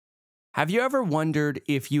Have you ever wondered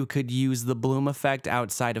if you could use the bloom effect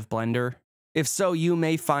outside of Blender? If so, you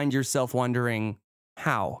may find yourself wondering,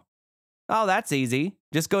 how? Oh, that's easy.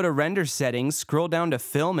 Just go to Render Settings, scroll down to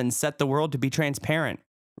Film, and set the world to be transparent.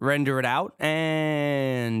 Render it out,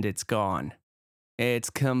 and it's gone. It's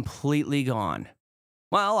completely gone.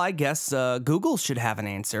 Well, I guess Google should have an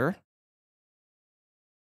answer.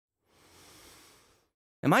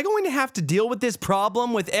 Am I going to have to deal with this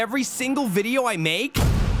problem with every single video I make?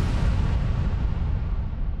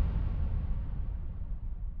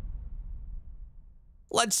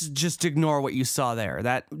 Let's just ignore what you saw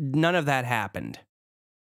there. None of that happened.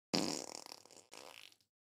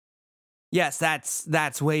 Yes,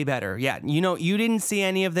 that's way better. Yeah, you didn't see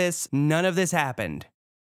any of this. None of this happened.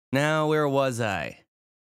 Now, where was I?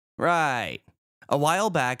 Right. A while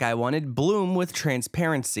back, I wanted Bloom with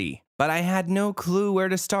transparency, but I had no clue where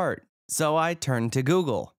to start, so I turned to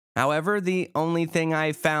Google. However, the only thing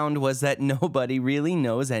I found was that nobody really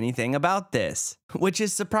knows anything about this, which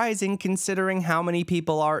is surprising considering how many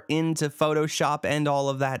people are into Photoshop and all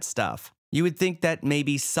of that stuff. You would think that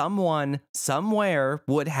maybe someone, somewhere,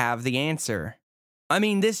 would have the answer. I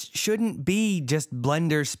mean, this shouldn't be just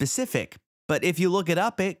Blender specific, but if you look it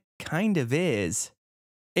up, it kind of is.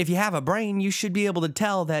 If you have a brain, you should be able to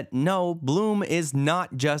tell that no, Bloom is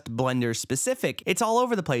not just Blender specific. It's all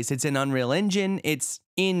over the place. It's in Unreal Engine, it's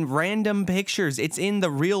in random pictures, it's in the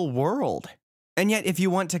real world. And yet, if you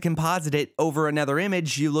want to composite it over another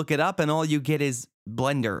image, you look it up and all you get is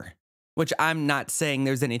Blender. Which I'm not saying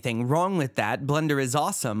there's anything wrong with that. Blender is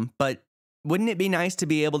awesome, but wouldn't it be nice to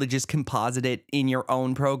be able to just composite it in your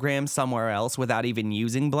own program somewhere else without even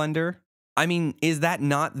using Blender? I mean, is that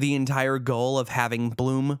not the entire goal of having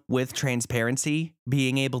Bloom with transparency?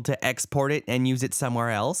 Being able to export it and use it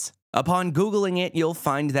somewhere else? Upon Googling it, you'll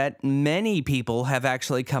find that many people have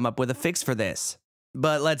actually come up with a fix for this.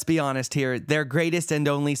 But let's be honest here, their greatest and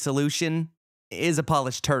only solution is a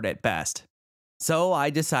polished turd at best. So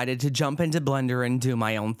I decided to jump into Blender and do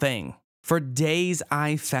my own thing. For days,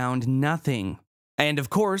 I found nothing. And of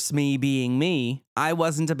course, me being me, I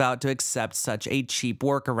wasn't about to accept such a cheap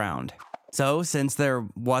workaround. So, since there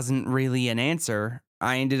wasn't really an answer,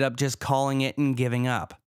 I ended up just calling it and giving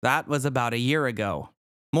up. That was about a year ago.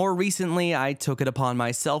 More recently, I took it upon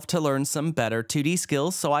myself to learn some better 2D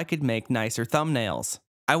skills so I could make nicer thumbnails.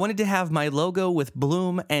 I wanted to have my logo with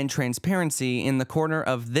Bloom and transparency in the corner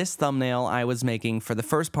of this thumbnail I was making for the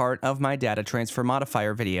first part of my data transfer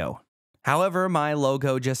modifier video. However, my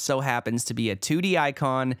logo just so happens to be a 2D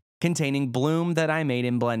icon containing Bloom that I made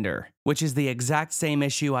in Blender, which is the exact same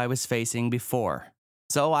issue I was facing before.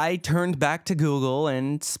 So I turned back to Google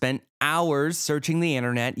and spent hours searching the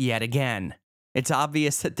internet yet again. It's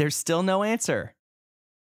obvious that there's still no answer.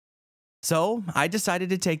 So I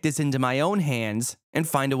decided to take this into my own hands and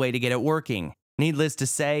find a way to get it working. Needless to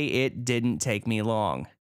say, it didn't take me long.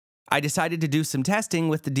 I decided to do some testing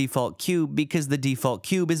with the default cube because the default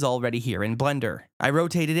cube is already here in Blender. I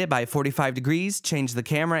rotated it by 45 degrees, changed the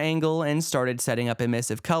camera angle, and started setting up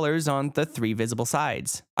emissive colors on the 3 visible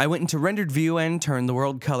sides. I went into rendered view and turned the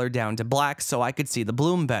world color down to black so I could see the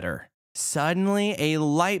bloom better. Suddenly, a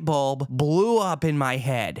light bulb blew up in my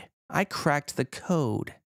head. I cracked the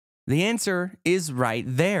code. The answer is right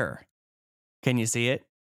there. Can you see it?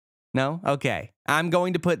 No? Okay. I'm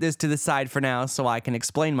going to put this to the side for now so I can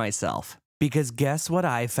explain myself. Because guess what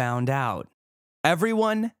I found out?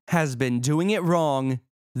 Everyone has been doing it wrong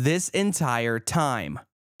this entire time.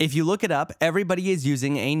 If you look it up, everybody is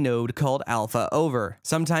using a node called alpha over,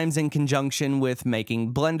 sometimes in conjunction with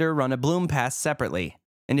making Blender run a bloom pass separately.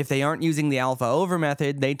 And if they aren't using the alpha over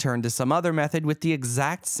method, they turn to some other method with the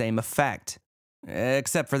exact same effect.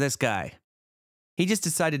 Except for this guy. He just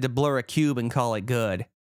decided to blur a cube and call it good.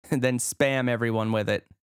 And then spam everyone with it.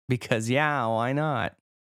 Because yeah, why not?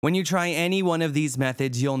 When you try any one of these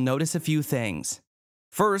methods, you'll notice a few things.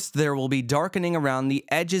 First, there will be darkening around the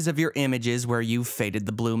edges of your images where you've faded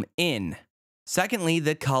the bloom in. Secondly,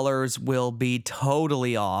 the colors will be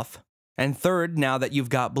totally off. And third, now that you've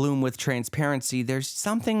got Bloom with transparency, there's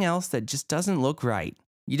something else that just doesn't look right.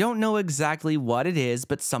 You don't know exactly what it is,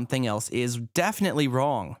 but something else is definitely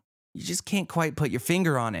wrong. You just can't quite put your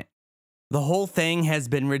finger on it. The whole thing has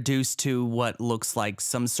been reduced to what looks like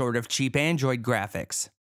some sort of cheap Android graphics.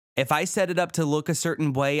 If I set it up to look a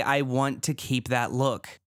certain way, I want to keep that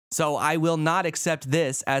look. So I will not accept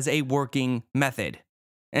this as a working method.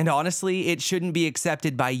 And honestly, it shouldn't be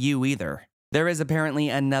accepted by you either. There is apparently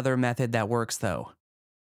another method that works though.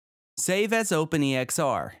 Save as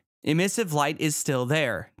OpenEXR. Emissive light is still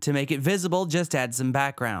there. To make it visible, just add some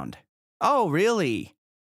background. Oh, really?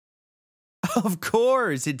 Of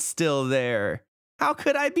course it's still there. How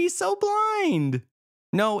could I be so blind?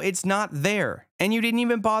 No, it's not there. And you didn't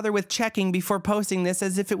even bother with checking before posting this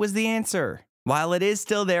as if it was the answer. While it is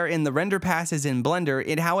still there in the render passes in Blender,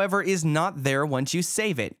 it however is not there once you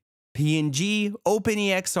save it. PNG,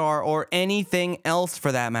 OpenEXR, or anything else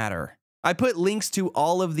for that matter. I put links to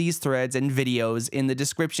all of these threads and videos in the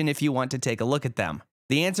description if you want to take a look at them.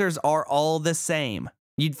 The answers are all the same.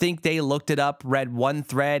 You'd think they looked it up, read one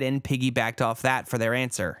thread, and piggybacked off that for their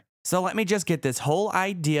answer. So let me just get this whole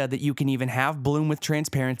idea that you can even have Bloom with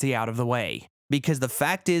transparency out of the way. Because the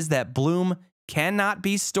fact is that Bloom cannot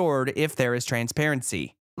be stored if there is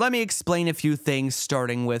transparency. Let me explain a few things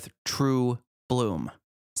starting with true Bloom.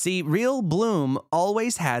 See, real Bloom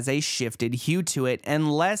always has a shifted hue to it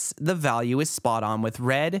unless the value is spot on with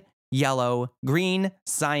red, yellow, green,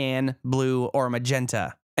 cyan, blue, or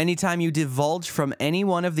magenta. Anytime you divulge from any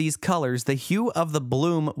one of these colors, the hue of the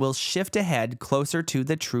bloom will shift ahead closer to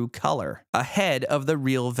the true color, ahead of the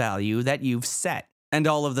real value that you've set. And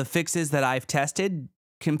all of the fixes that I've tested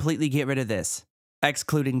completely get rid of this,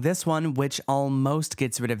 excluding this one, which almost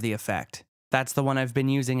gets rid of the effect. That's the one I've been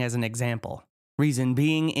using as an example. Reason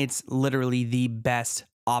being, it's literally the best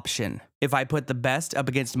option. If I put the best up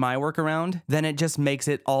against my workaround, then it just makes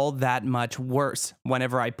it all that much worse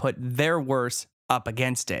whenever I put their worse up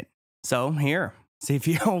against it. So here, see if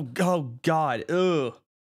you, oh God, ugh,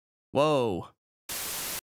 whoa.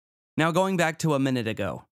 Now going back to a minute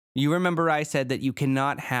ago, you remember I said that you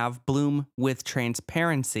cannot have Bloom with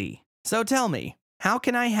transparency. So tell me, how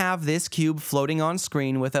can I have this cube floating on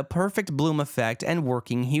screen with a perfect bloom effect and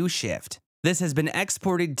working hue shift? This has been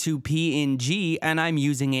exported to PNG and I'm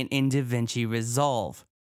using it in DaVinci Resolve.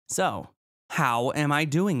 So, how am I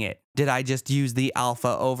doing it? Did I just use the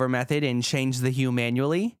alpha over method and change the hue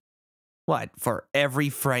manually? What, for every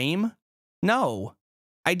frame? No,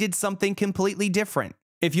 I did something completely different.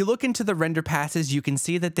 If you look into the render passes, you can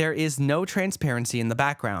see that there is no transparency in the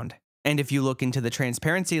background. And if you look into the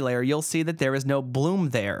transparency layer, you'll see that there is no bloom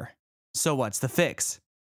there. So what's the fix?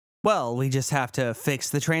 Well, we just have to fix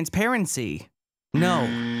the transparency.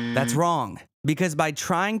 No, that's wrong. Because by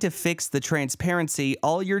trying to fix the transparency,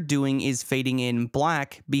 all you're doing is fading in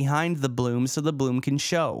black behind the bloom so the bloom can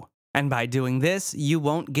show. And by doing this, you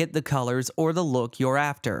won't get the colors or the look you're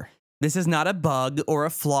after. This is not a bug or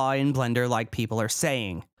a flaw in Blender like people are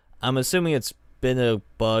saying. I'm assuming it's been a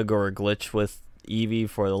bug or a glitch with Eevee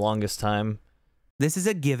for the longest time. This is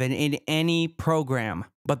a given in any program,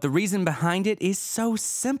 but the reason behind it is so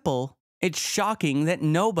simple, it's shocking that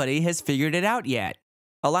nobody has figured it out yet.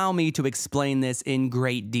 Allow me to explain this in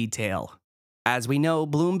great detail. As we know,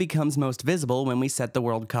 bloom becomes most visible when we set the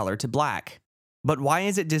world color to black. But why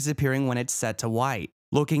is it disappearing when it's set to white?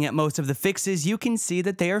 Looking at most of the fixes, you can see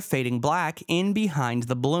that they are fading black in behind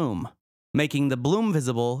the bloom, making the bloom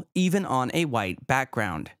visible even on a white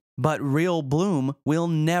background. But real bloom will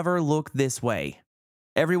never look this way.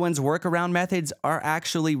 Everyone's workaround methods are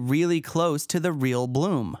actually really close to the real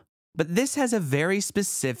bloom. But this has a very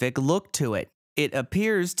specific look to it. It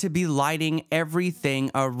appears to be lighting everything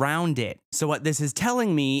around it. So what this is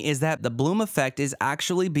telling me is that the bloom effect is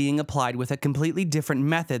actually being applied with a completely different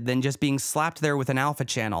method than just being slapped there with an alpha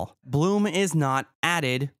channel. Bloom is not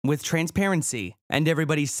added with transparency, and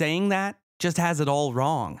everybody saying that just has it all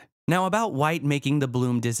wrong. Now about white making the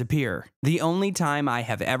bloom disappear. The only time I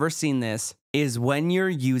have ever seen this is when you're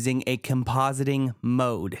using a compositing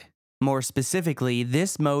mode. More specifically,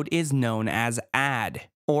 this mode is known as add,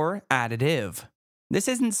 or additive. This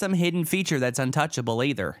isn't some hidden feature that's untouchable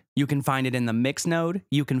either. You can find it in the mix node,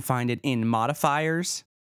 you can find it in modifiers.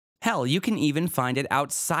 Hell, you can even find it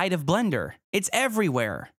outside of Blender. It's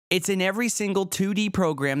everywhere. It's in every single 2D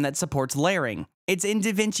program that supports layering. It's in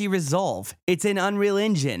DaVinci Resolve. It's in Unreal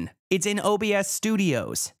Engine. It's in OBS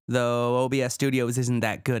Studios, though OBS Studios isn't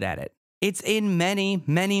that good at it. It's in many,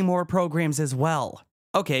 many more programs as well.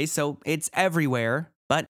 Okay, so it's everywhere,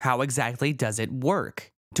 but how exactly does it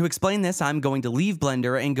work? To explain this, I'm going to leave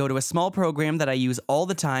Blender and go to a small program that I use all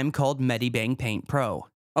the time called Medibang Paint Pro.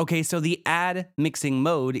 Okay, so the add mixing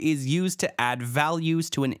mode is used to add values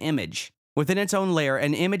to an image. Within its own layer,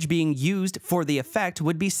 an image being used for the effect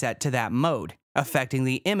would be set to that mode, affecting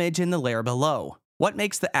the image in the layer below. What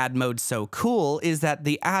makes the add mode so cool is that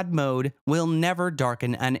the add mode will never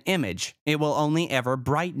darken an image. It will only ever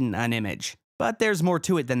brighten an image. But there's more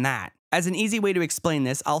to it than that. As an easy way to explain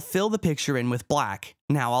this, I'll fill the picture in with black.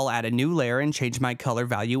 Now I'll add a new layer and change my color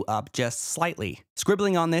value up just slightly.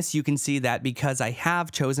 Scribbling on this, you can see that because I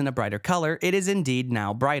have chosen a brighter color, it is indeed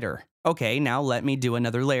now brighter. Okay, now let me do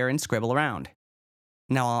another layer and scribble around.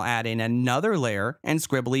 Now I'll add in another layer and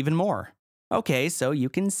scribble even more. Okay, so you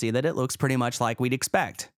can see that it looks pretty much like we'd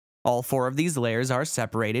expect. All 4 of these layers are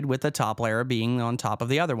separated, with the top layer being on top of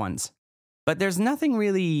the other ones. But there's nothing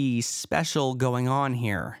really special going on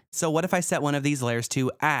here. So what if I set one of these layers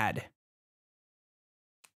to add?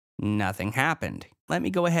 Nothing happened. Let me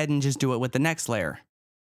go ahead and just do it with the next layer.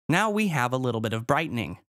 Now we have a little bit of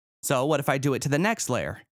brightening. So what if I do it to the next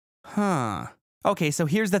layer? Okay, so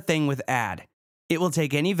here's the thing with add. It will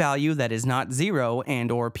take any value that is not 0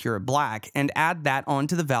 and or pure black and add that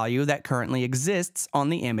onto the value that currently exists on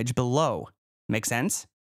the image below. Make sense?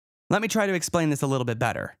 Let me try to explain this a little bit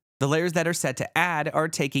better. The layers that are set to add are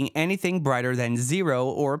taking anything brighter than 0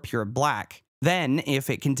 or pure black. Then,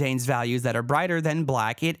 if it contains values that are brighter than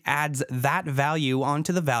black, it adds that value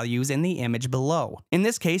onto the values in the image below. In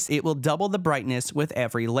this case, it will double the brightness with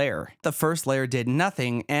every layer. The first layer did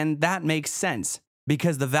nothing, and that makes sense,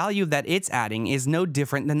 because the value that it's adding is no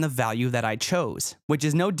different than the value that I chose, which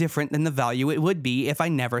is no different than the value it would be if I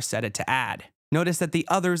never set it to add. Notice that the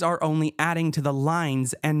others are only adding to the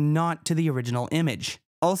lines and not to the original image.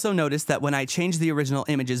 Also notice that when I change the original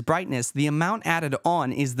image's brightness, the amount added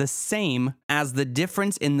on is the same as the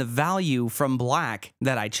difference in the value from black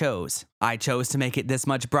that I chose. I chose to make it this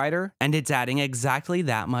much brighter, and it's adding exactly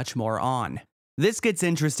that much more on. This gets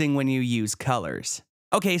interesting when you use colors.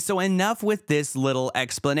 Okay, so enough with this little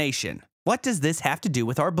explanation. What does this have to do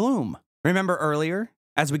with our bloom? Remember earlier?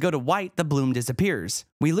 As we go to white, the bloom disappears.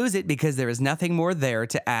 We lose it because there is nothing more there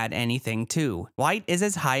to add anything to. White is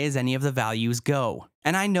as high as any of the values go.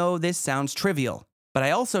 And I know this sounds trivial, but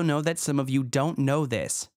I also know that some of you don't know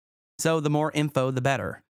this. So the more info, the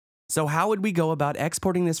better. So how would we go about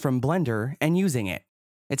exporting this from Blender and using it?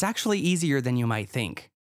 It's actually easier than you might think.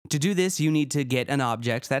 To do this, you need to get an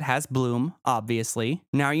object that has bloom, obviously.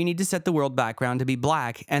 Now you need to set the world background to be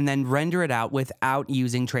black and then render it out without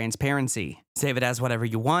using transparency. Save it as whatever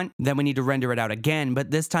you want, then we need to render it out again, but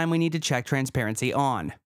this time we need to check transparency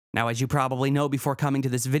on. Now, as you probably know before coming to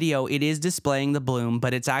this video, it is displaying the bloom,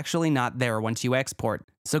 but it's actually not there once you export.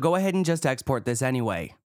 So go ahead and just export this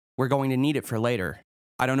anyway. We're going to need it for later.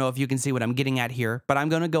 I don't know if you can see what I'm getting at here, but I'm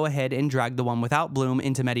going to go ahead and drag the one without bloom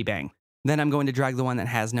into Medibang. Then I'm going to drag the one that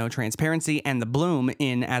has no transparency and the bloom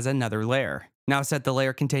in as another layer. Now set the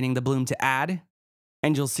layer containing the bloom to add,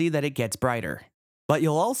 and you'll see that it gets brighter. But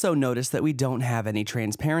you'll also notice that we don't have any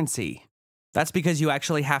transparency. That's because you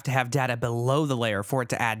actually have to have data below the layer for it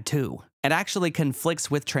to add to. It actually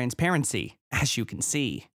conflicts with transparency, as you can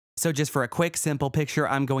see. So just for a quick, simple picture,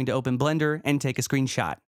 I'm going to open Blender and take a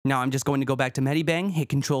screenshot. Now I'm just going to go back to Medibang, hit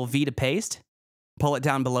Ctrl V to paste, pull it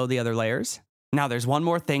down below the other layers. Now there's one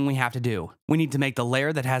more thing we have to do. We need to make the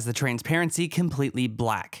layer that has the transparency completely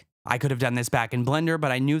black. I could have done this back in Blender,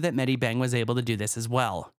 but I knew that Medibang was able to do this as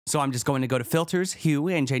well. So I'm just going to go to Filters, Hue,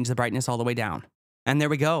 and change the brightness all the way down. And there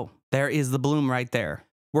we go. There is the bloom right there.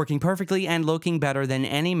 Working perfectly and looking better than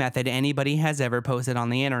any method anybody has ever posted on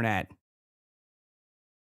the internet.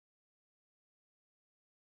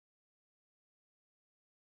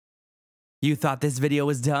 You thought this video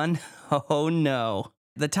was done? Oh no.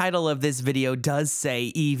 The title of this video does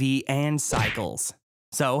say Eevee and cycles.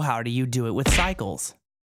 So how do you do it with cycles?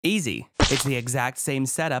 Easy. It's the exact same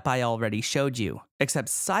setup I already showed you, except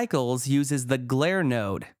cycles uses the glare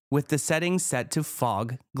node with the settings set to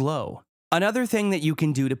fog glow. Another thing that you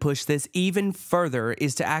can do to push this even further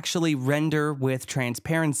is to actually render with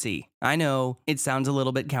transparency. I know, it sounds a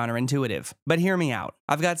little bit counterintuitive, but hear me out.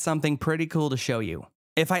 I've got something pretty cool to show you.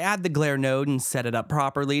 If I add the glare node and set it up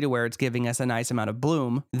properly to where it's giving us a nice amount of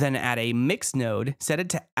bloom, then add a mix node, set it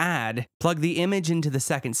to add, plug the image into the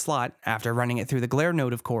second slot, after running it through the glare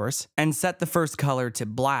node of course, and set the first color to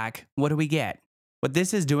black, what do we get? What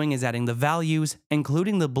this is doing is adding the values,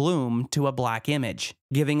 including the bloom, to a black image,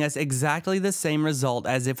 giving us exactly the same result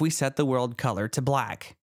as if we set the world color to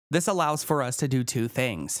black. This allows for us to do two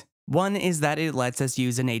things. One is that it lets us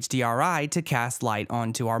use an HDRI to cast light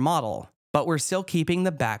onto our model, but we're still keeping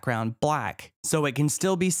the background black, so it can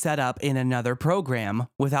still be set up in another program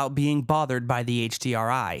without being bothered by the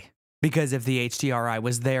HDRI. Because if the HDRI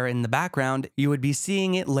was there in the background, you would be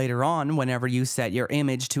seeing it later on whenever you set your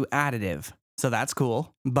image to additive. So that's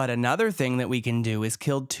cool. But another thing that we can do is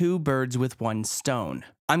kill two birds with one stone.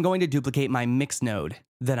 I'm going to duplicate my mix node.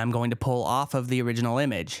 Then I'm going to pull off of the original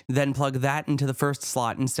image, then plug that into the first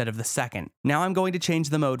slot instead of the second. Now I'm going to change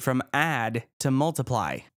the mode from add to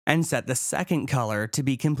multiply, and set the second color to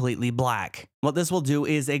be completely black. What this will do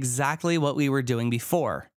is exactly what we were doing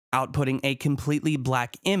before, outputting a completely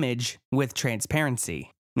black image with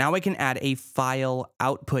transparency. Now we can add a file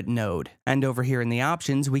output node, and over here in the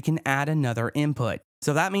options we can add another input.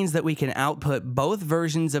 So that means that we can output both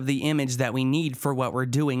versions of the image that we need for what we're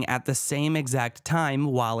doing at the same exact time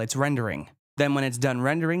while it's rendering. Then when it's done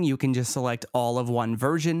rendering, you can just select all of one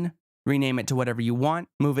version, rename it to whatever you want,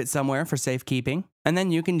 move it somewhere for safekeeping, and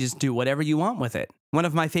then you can just do whatever you want with it. One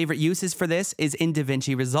of my favorite uses for this is in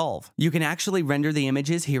DaVinci Resolve. You can actually render the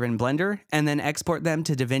images here in Blender and then export them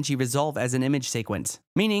to DaVinci Resolve as an image sequence,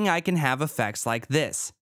 meaning I can have effects like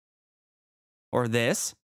this, or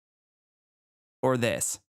this, or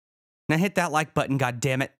this. Now hit that like button,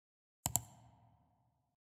 goddammit.